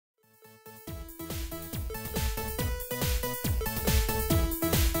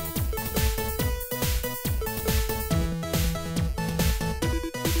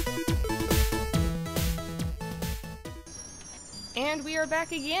we are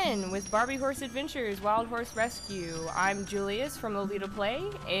back again with Barbie Horse Adventures Wild Horse Rescue. I'm Julius from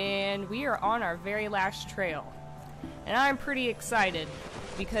LolitaPlay, and we are on our very last trail. And I'm pretty excited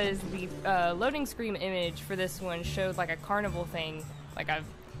because the loading screen image for this one showed like a carnival thing. Like I've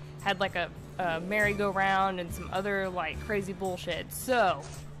had like a merry-go-round and some other like crazy bullshit. So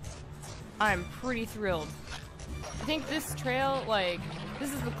I'm pretty thrilled. I think this trail, like,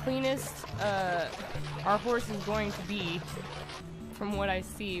 this is the cleanest our horse is going to be from what I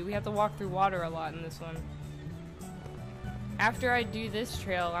see. We have to walk through water a lot in this one. After I do this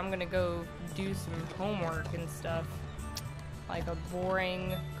trail, I'm gonna go do some homework and stuff, like a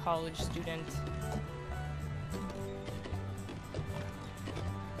boring college student.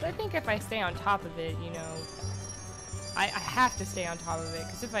 But I think if I stay on top of it, you know, I have to stay on top of it,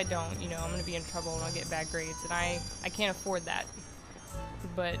 because if I don't, you know, I'm gonna be in trouble and I'll get bad grades, and I can't afford that.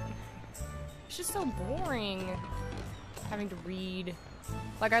 But it's just so boring having to read.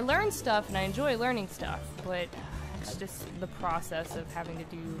 Like, I learn stuff and I enjoy learning stuff, but it's just the process of having to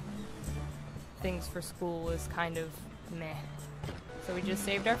do things for school is kind of meh. So we just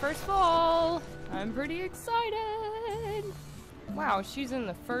saved our first fall. I'm pretty excited. Wow, she's in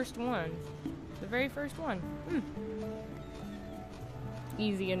the first one. The very first one.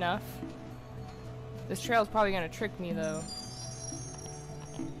 Easy enough. This trail's probably gonna trick me though.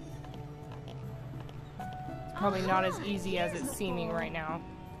 It's probably not as easy as it's seeming right now.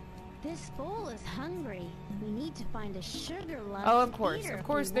 This foal is hungry. We need to find a sugar lump. Oh, of course. Of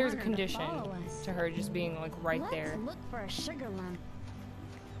course there's a condition to her just being like right there. Let's look for a sugar lump.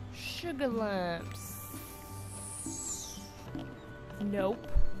 Sugar lumps. Nope.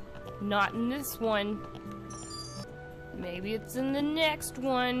 Not in this one. Maybe it's in the next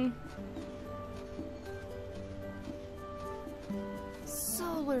one.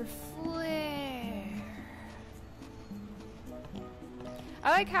 Solar flare. I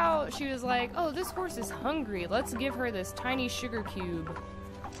like how she was like, oh, this horse is hungry. Let's give her this tiny sugar cube.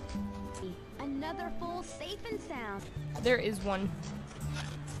 Another foal safe and sound. There is one.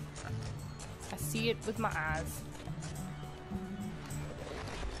 I see it with my eyes.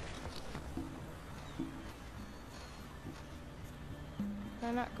 Can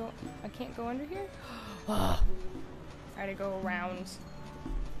I not go? I can't go under here? I gotta go around.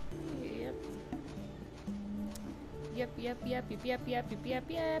 Yep. Yep.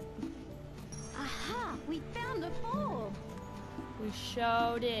 Aha! We found a foal! We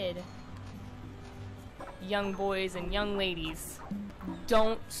sure did. Young boys and young ladies,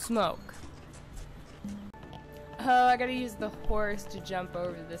 don't smoke. Oh, I gotta use the horse to jump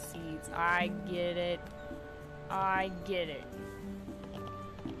over the seats. I get it. I get it.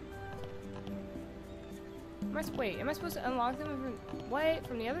 Wait, am I supposed to unlock them from, what,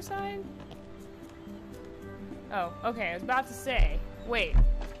 from the other side? Oh, okay, I was about to say. Wait,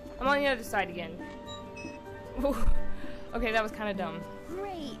 I'm on the other side again. Okay, that was kind of dumb.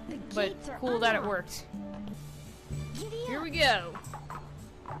 Great, the but gates are cool that it worked. Here we go.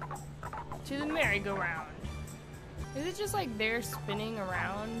 To the merry-go-round. Is it just like they're spinning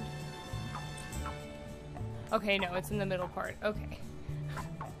around? Okay, no, it's in the middle part. Okay.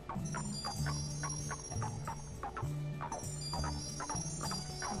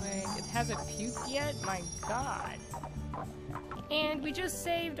 It hasn't puked yet? My god. And we just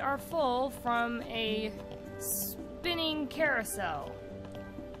saved our foal from a spinning carousel.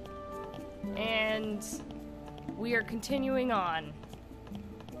 And we are continuing on.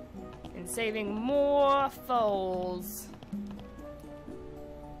 And saving more foals.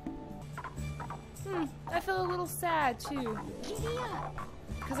 I feel a little sad too.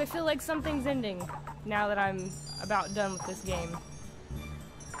 Because I feel like something's ending now that I'm about done with this game.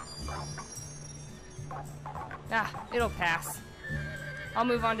 Ah, it'll pass. I'll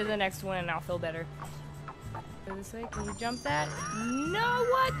move on to the next one and I'll feel better. Go this way. Can you jump that? No,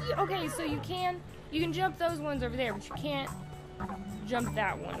 what? Okay, so you can jump those ones over there, but you can't jump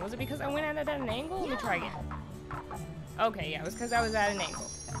that one. Was it because I went at it at an angle? Let me try again. Okay, yeah, it was because I was at an angle.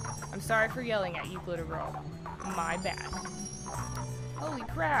 I'm sorry for yelling at you, Glitter Girl. My bad. Holy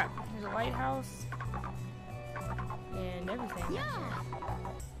crap. There's a lighthouse. And everything. Yeah.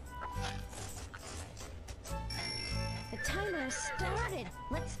 The timer has started.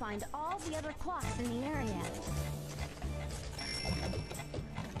 Let's find all the other clocks in the area.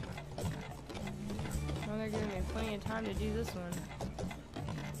 Well, they're giving me plenty of time to do this one.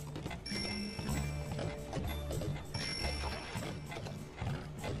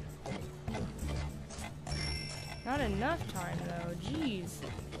 Not enough time though, jeez.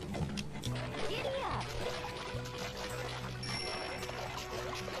 Giddy up!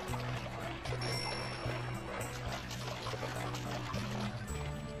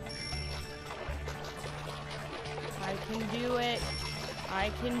 can do it.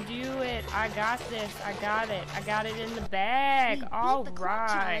 I can do it. I got this. I got it. I got it in the bag. All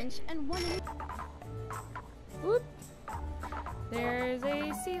right. Whoop. There's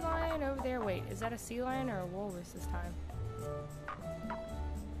a sea lion over there. Wait, is that a sea lion or a walrus this time?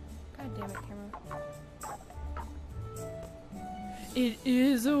 God damn it, camera. It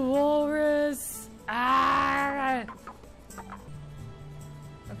is a walrus. Ah!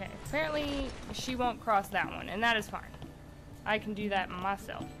 Okay, apparently she won't cross that one, and that is fine. I can do that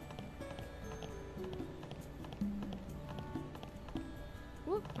myself.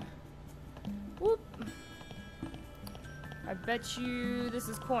 Whoop. Whoop. I bet you this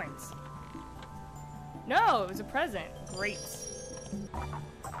is coins. No, it was a present. Great.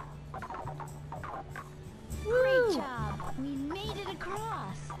 Great job. We made it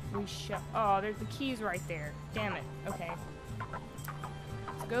across. Oh, there's the keys right there. Damn it. Okay.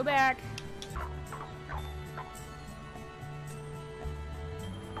 Let's go back.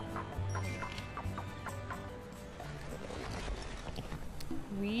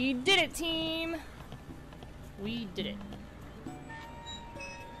 We did it, team! We did it.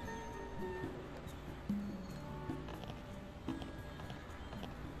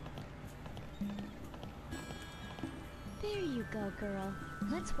 There you go, girl.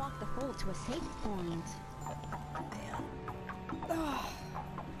 Let's walk the foal to a safe point.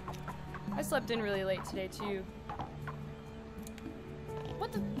 I slept in really late today, too.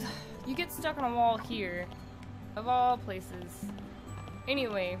 What the? You get stuck on a wall here. Of all places.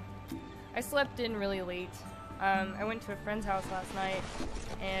 Anyway, I slept in really late. I went to a friend's house last night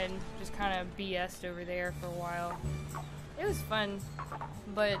and just kind of BS'd over there for a while. It was fun,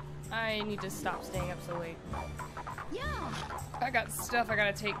 but I need to stop staying up so late. Yeah. I got stuff I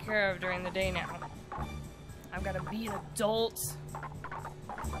gotta take care of during the day now. I've gotta be an adult.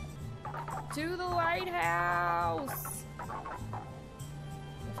 To the lighthouse!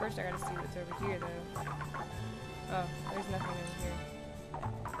 Well, first I gotta see what's over here, though. Oh, there's nothing over here.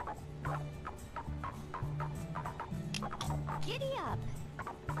 Giddy up.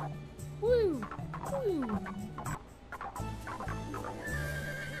 Woo! Woo!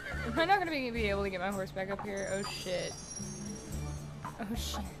 Am I not gonna be able to get my horse back up here? Oh shit. Oh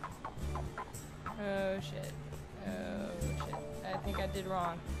shit. Oh shit. Oh shit. I think I did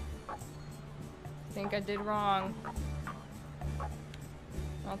wrong. I think I did wrong. I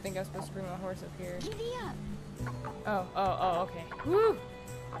don't think I was supposed to bring my horse up here. Giddy up. Oh, okay. Woo!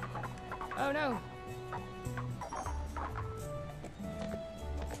 Oh no.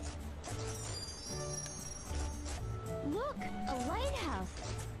 Look, a lighthouse.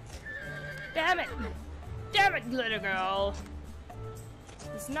 Damn it! Damn it, little girl!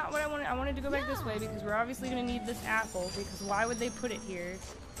 It's not what I wanted. I wanted to go back this way because we're obviously gonna need this apple, because why would they put it here?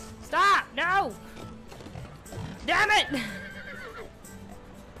 Stop! No! Damn it!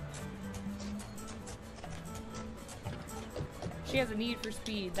 She has a need for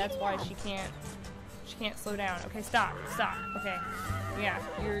speed. That's why she can't slow down. Okay, stop. Stop. Okay. Yeah,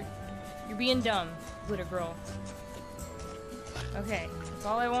 you're being dumb, little girl. Okay, that's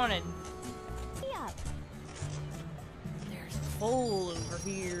all I wanted. There's a hole over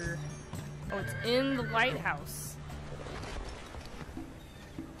here. Oh, it's in the lighthouse.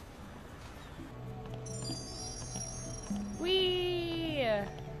 Whee!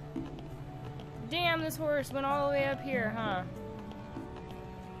 Damn, this horse went all the way up here, huh?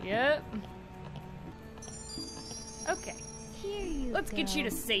 Yep. Okay. Here you Let's go. get you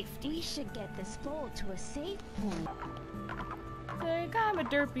to safety. We should get this foal to a safe point. Think I'm a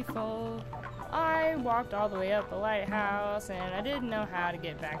derpy fool. I walked all the way up the lighthouse and I didn't know how to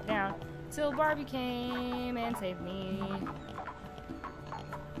get back down till Barbie came and saved me.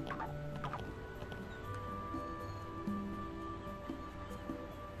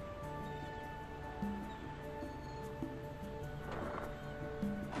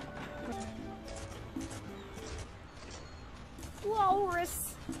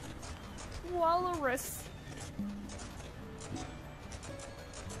 Walrus. Walrus.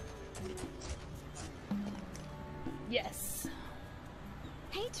 Yes.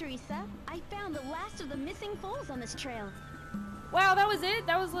 Hey, Teresa. I found the last of the missing foals on this trail. Wow, that was it?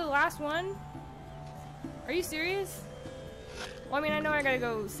 That was the last one? Are you serious? Well, I mean, I know I gotta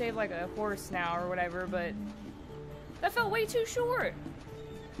go save like a horse now or whatever, but that felt way too short.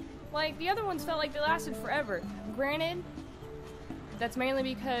 Like, the other ones felt like they lasted forever. Granted, that's mainly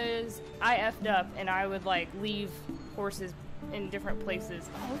because I effed up and I would like leave horses in different places.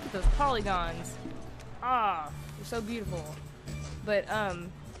 Oh, look at those polygons. Ah, they're so beautiful. But,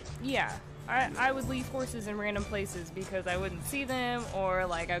 yeah, I would leave horses in random places because I wouldn't see them, or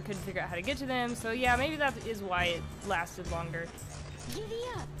like I couldn't figure out how to get to them. So yeah, maybe that is why it lasted longer. Giddy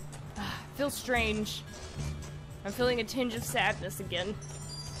up. Feels strange. I'm feeling a tinge of sadness again.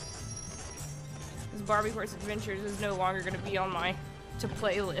 This Barbie Horse Adventures is no longer going to be on my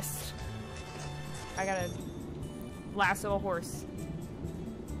to-play list. I gotta lasso a horse.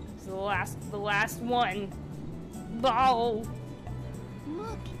 It's the last one. Oh!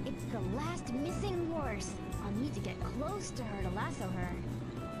 Look, it's the last missing horse. I'll need to get close to her to lasso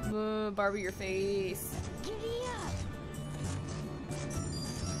her. Barbie, your face. Giddy up.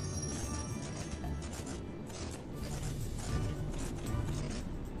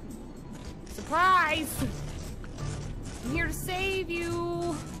 Surprise! I'm here to save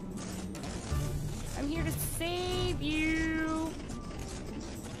you! I'm here to save you!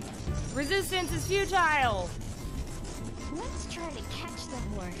 Resistance is futile! Let's try to catch the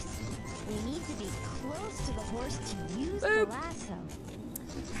horse. We need to be close to the horse to use Boop. the lasso.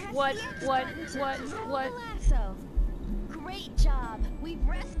 Press What? the X What? button to What? throw What? the lasso. Great job. We've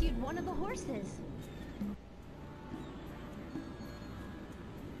rescued one of the horses.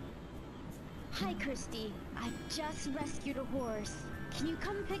 Hi, Christy. I just rescued a horse. Can you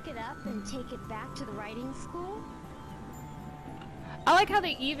come pick it up and take it back to the riding school? I like how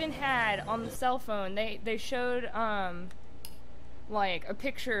they even had on the cell phone, they showed like a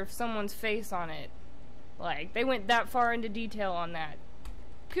picture of someone's face on it. Like they went that far into detail on that.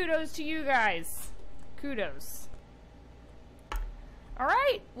 Kudos to you guys. Kudos.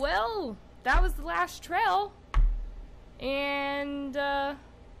 Alright, well, that was the last trail. And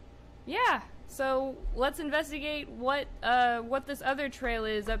yeah, so let's investigate what this other trail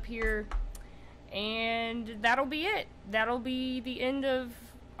is up here. And that'll be it. That'll be the end of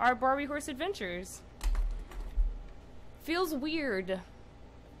our Barbie Horse Adventures. Feels weird.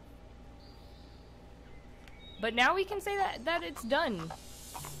 But now we can say that it's done.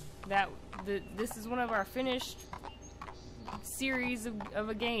 That this is one of our finished series of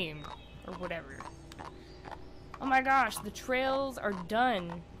a game. Or whatever. Oh my gosh, the trails are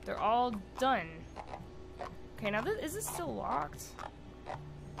done. They're all done. Okay, now is this still locked?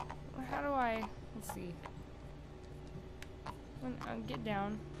 How do I... Let's see. Get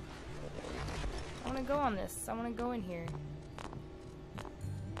down. I want to go on this. I want to go in here.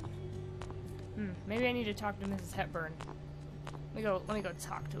 Maybe I need to talk to Mrs. Hepburn. Let me go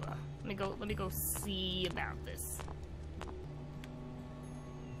talk to her. Let me go see about this.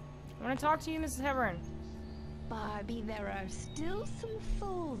 I want to talk to you, Mrs. Hepburn. Barbie, there are still some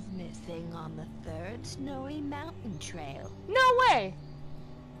foals missing on the third snowy mountain trail. No way!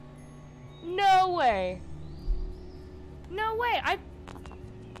 No way! No way!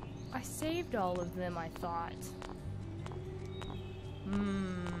 I saved all of them, I thought.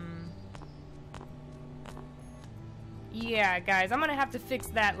 Yeah, guys, I'm gonna have to fix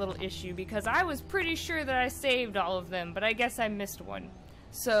that little issue because I was pretty sure that I saved all of them, but I guess I missed one.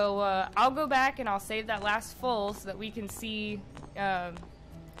 So, I'll go back and I'll save that last foal so that we can see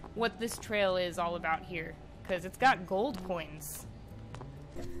what this trail is all about here. Because it's got gold coins.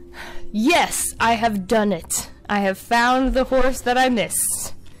 Yes, I have done it. I have found the horse that I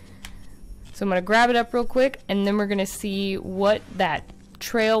missed. So I'm going to grab it up real quick, and then we're going to see what that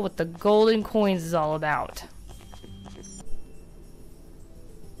trail with the golden coins is all about.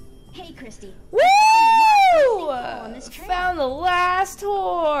 Hey, Christy. Woo! on this trail. Found the last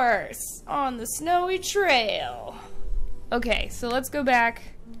horse on the snowy trail. Okay, so let's go back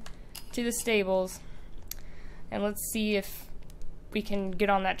to the stables, and let's see if we can get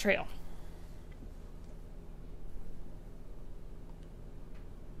on that trail.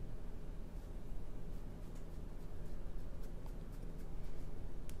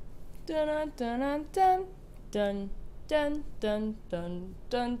 Dun dun dun dun dun dun dun dun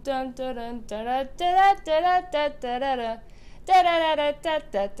dun dun dun dun dun.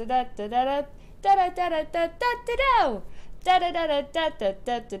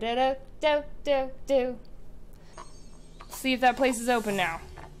 See if that place is open now.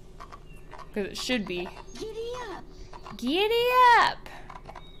 Because it should be. Giddy up! Giddy up!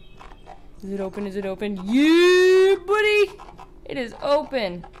 Is it open? Is it open? Yeah, buddy! It is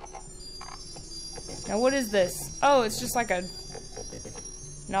open. Now what is this? Oh, it's just like an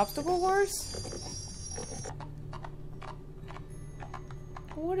obstacle course?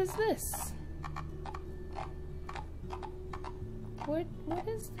 What is this? What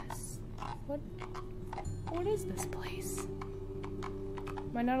is this? What is this place?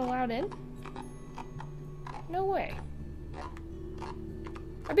 Am I not allowed in? No way.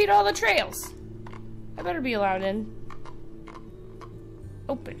 I beat all the trails. I better be allowed in.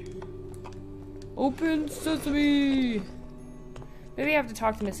 Open. Open sesame! Maybe I have to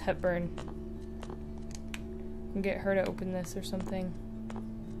talk to Miss Hepburn and get her to open this or something.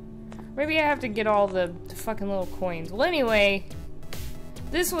 Maybe I have to get all the fucking little coins. Well, anyway,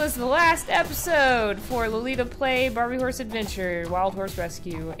 this was the last episode for LolitaPlay Barbie Horse Adventure Wild Horse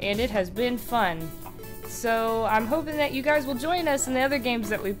Rescue, and it has been fun. So I'm hoping that you guys will join us in the other games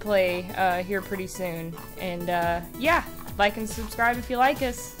that we play here pretty soon. And yeah, like and subscribe if you like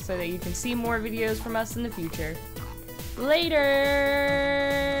us so that you can see more videos from us in the future.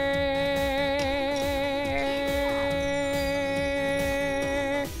 Later!